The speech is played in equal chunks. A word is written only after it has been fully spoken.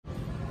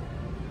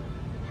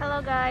Hello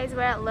guys,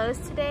 we're at Lowe's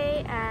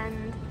today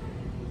and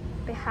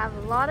they have a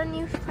lot of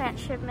new plant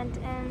shipment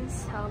in,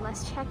 so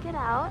let's check it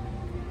out.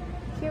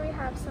 Here we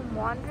have some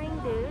wandering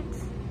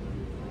dudes.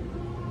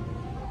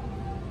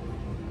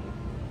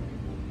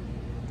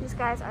 These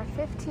guys are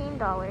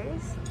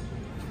 $15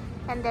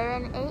 and they're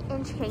in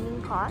 8-inch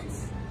hanging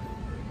pots.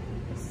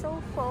 They're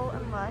so full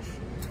and lush.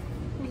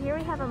 And here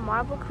we have a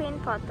marble queen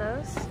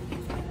pothos.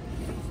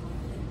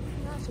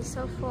 Gosh, it's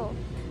so full.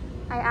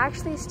 I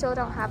actually still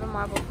don't have a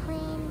marble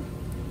queen.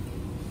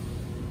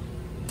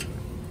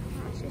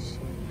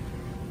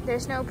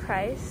 There's no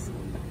price.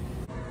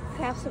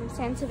 We have some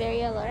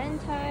Sansevieria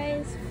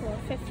Laurentis for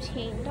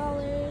 $15.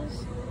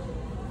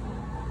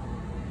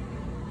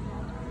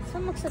 This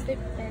one looks a bit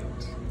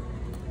bent.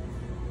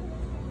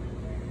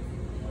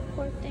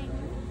 Poor thing.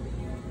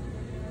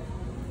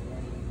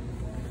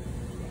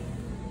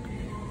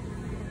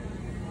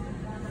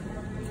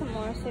 Some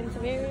more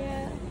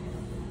Sansevieria.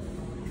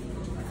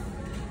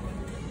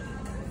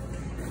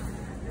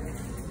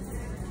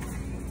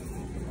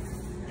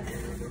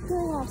 We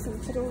have some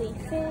fiddly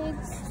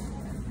figs,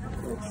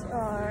 which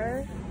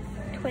are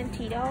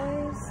 $20.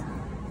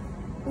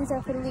 These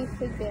are fiddly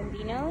fig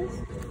bambinos.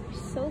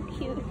 They're so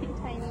cute and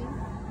tiny.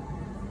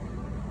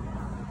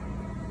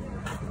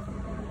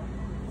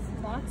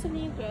 Lots of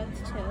new growth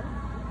too.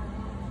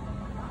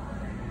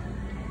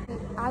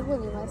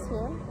 Aglanemas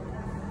here.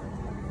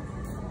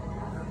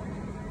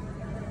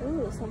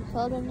 Ooh, some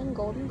philodendron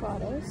golden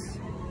goddess.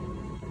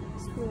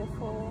 It's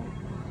beautiful.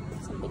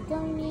 Some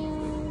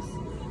begonias.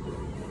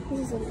 This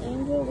is an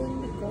angel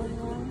wing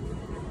begonia.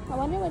 I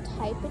wonder what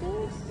type it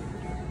is.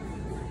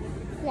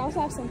 We also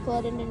have some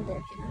philodendron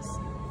Birkins.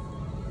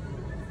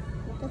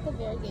 Look at the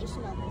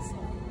variegation on this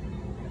one.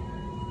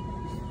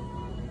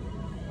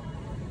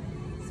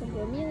 Some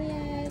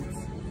bromeliads.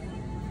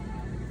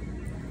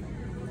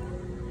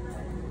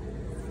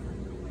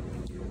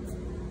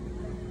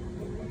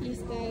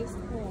 These guys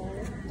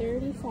are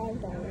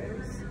 $35.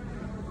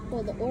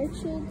 Well, the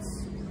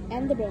orchids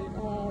and the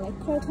like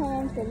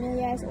crotons,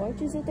 bromeliads,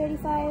 orchids are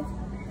 $35.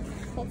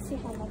 Let's see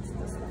how much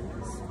this one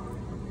is.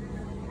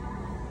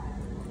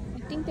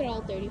 I think they're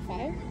all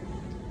 $35.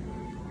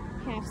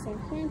 Have some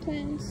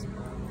plantains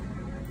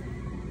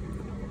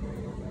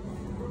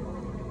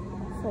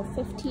for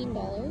 $15.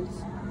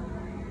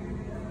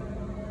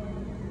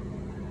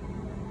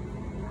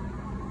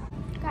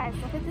 Guys,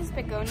 look at this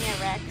begonia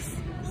rex.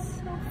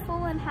 So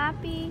full and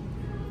happy.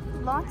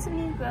 Lots of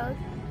new growth.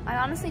 I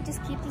honestly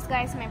just keep these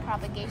guys in my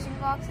propagation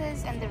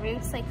boxes, and the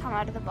roots like come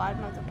out of the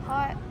bottom of the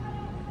pot.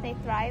 They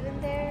thrive in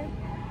there.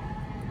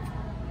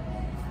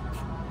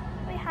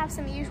 We have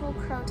some usual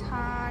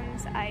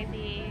crotons,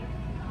 ivy,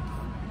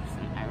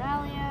 some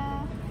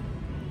aralia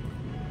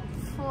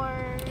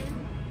for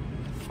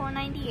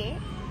 $4.98.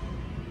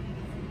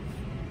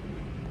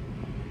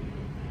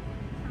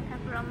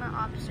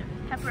 Some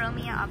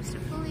Peperomia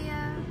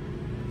obstifolia.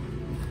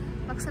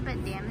 Looks a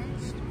bit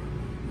damaged.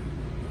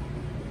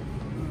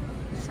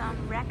 Some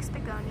Rex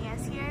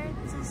begonias here.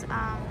 This is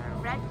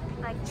red,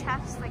 like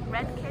chef's, like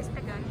red kiss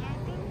begonia, I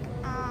think.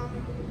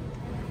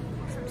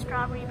 Some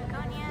strawberry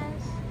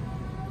begonias.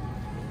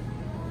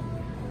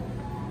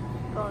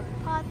 Golden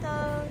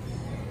pothos.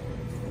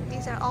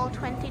 These are all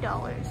 $20.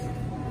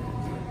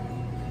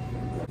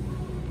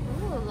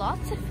 Ooh,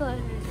 lots of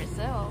philodendron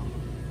Brazil.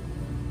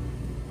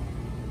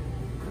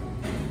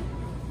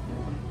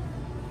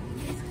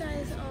 These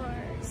guys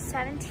are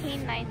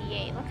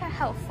 $17.98. Look at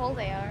how full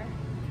they are.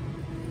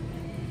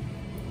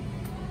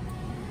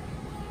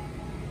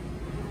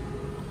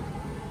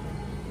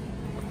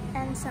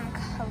 And some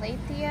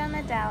Calathea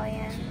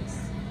medallions.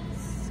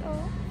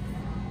 So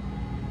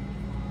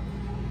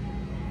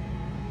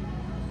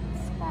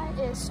this guy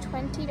is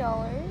 $20.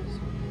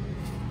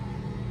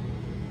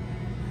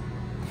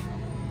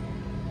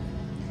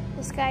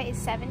 This guy is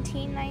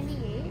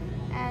 $17.98,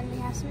 and we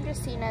have some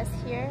Dracaenas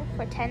here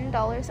for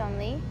 $10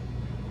 only.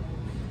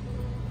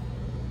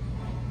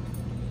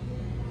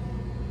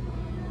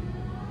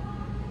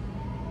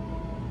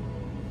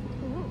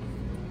 Ooh.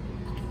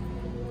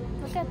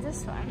 Look at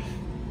this one.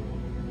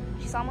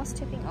 She's almost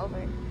tipping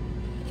over.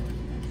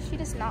 She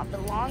does not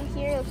belong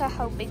here. Look at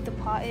how big the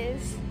pot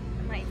is.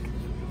 I'm like,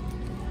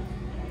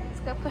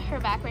 let's go put her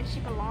back where she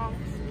belongs.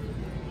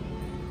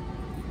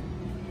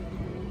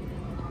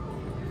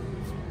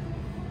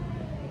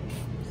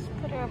 Just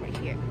put her over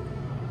here.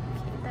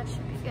 Okay, that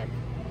should be good.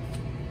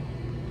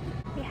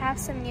 We have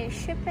some new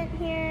shipment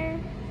here.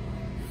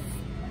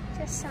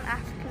 Just some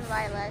African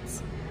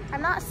violets.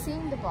 I'm not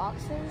seeing the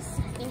boxes.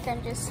 I think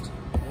I'm just,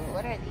 ooh,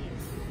 what are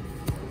these?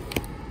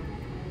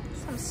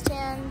 Some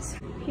stands.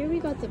 Here we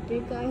got the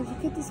big guy.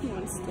 Look at this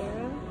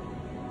monstera.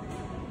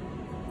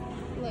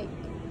 Like,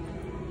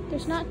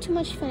 there's not too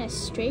much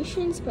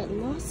fenestrations, but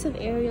lots of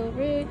aerial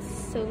roots,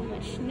 so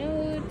much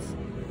nodes.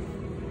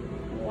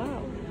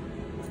 Wow.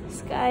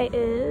 This guy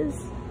is,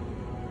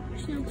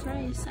 there's no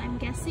price. I'm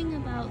guessing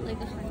about like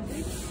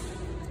 100.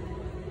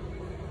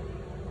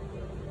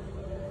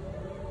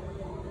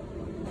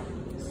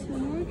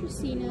 Some more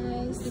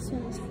Dracaenas. This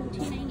one is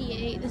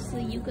 $14.98. This is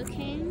a yucca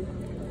cane.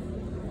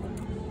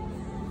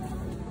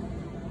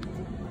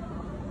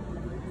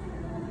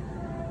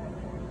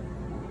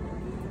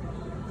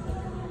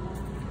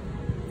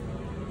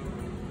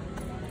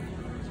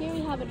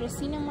 have a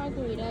Dracaena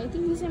margarita. I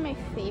think these are my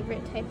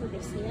favorite type of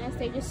Dracaenas.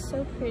 They're just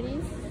so pretty.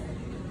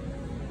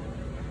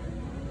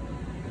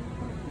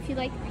 If you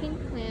like pink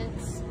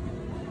plants,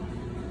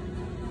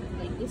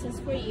 like this is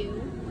for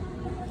you.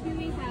 Here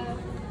we have,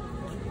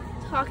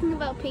 talking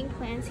about pink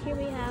plants, here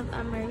we have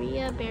a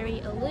Maria Berry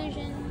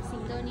Illusion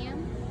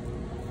Syngonium.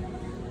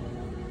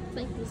 It's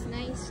like this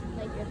nice,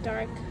 like a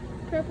dark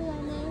purple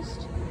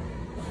almost.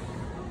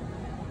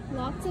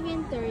 Lots of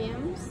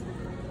anthuriums.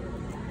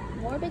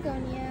 More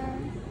begonia.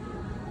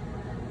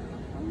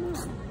 Oh no.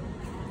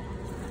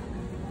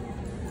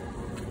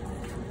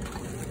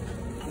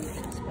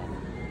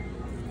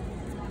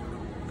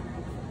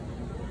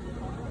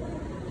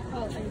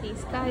 Oh, and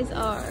these guys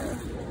are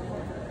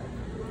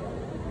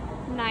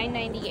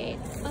 $9.98.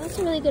 Oh, that's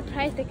a really good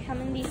price. They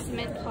come in these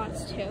cement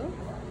pots too.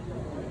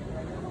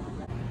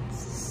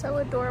 So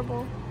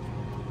adorable.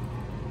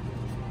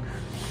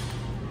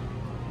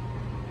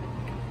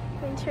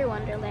 Winter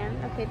Wonderland.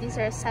 Okay, these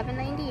are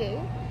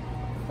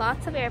 $7.98.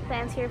 Lots of air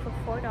plants here for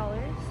 $4.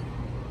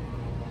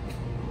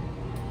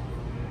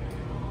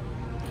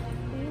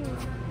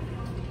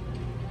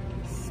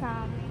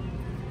 Some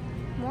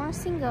more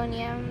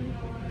Syngonium.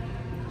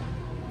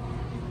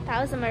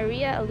 That was a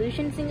Maria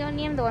Illusion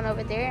Syngonium, the one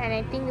over there, and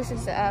I think this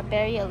is a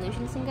Berry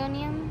Illusion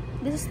Syngonium.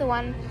 This is the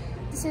one,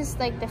 this is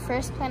like the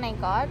first plant I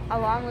got,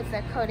 along with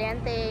the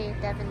Codanthe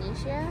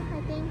Devenetia,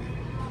 I think.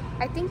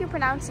 I think you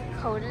pronounce it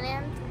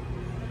Codinant.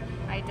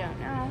 I don't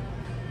know.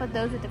 But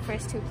those are the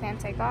first two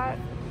plants I got.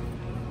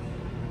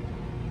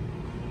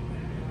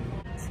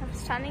 Some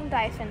stunning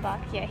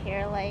Dieffenbachia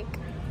here, like,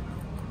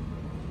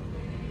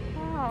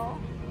 wow.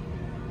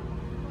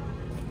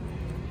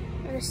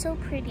 They're so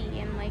pretty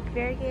and like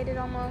variegated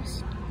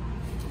almost.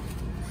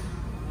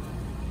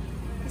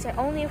 These are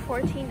only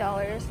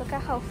 $14. Look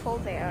at how full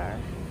they are.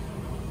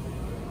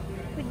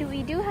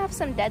 We do have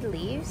some dead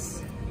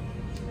leaves.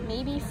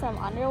 Maybe from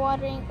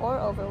underwatering or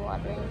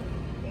overwatering.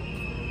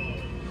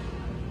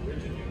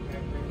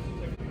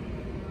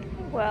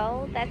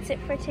 Well, that's it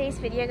for today's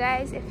video,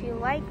 guys. If you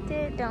liked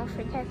it, don't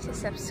forget to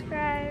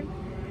subscribe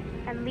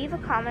and leave a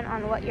comment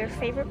on what your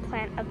favorite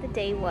plant of the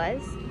day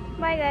was.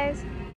 Bye, guys.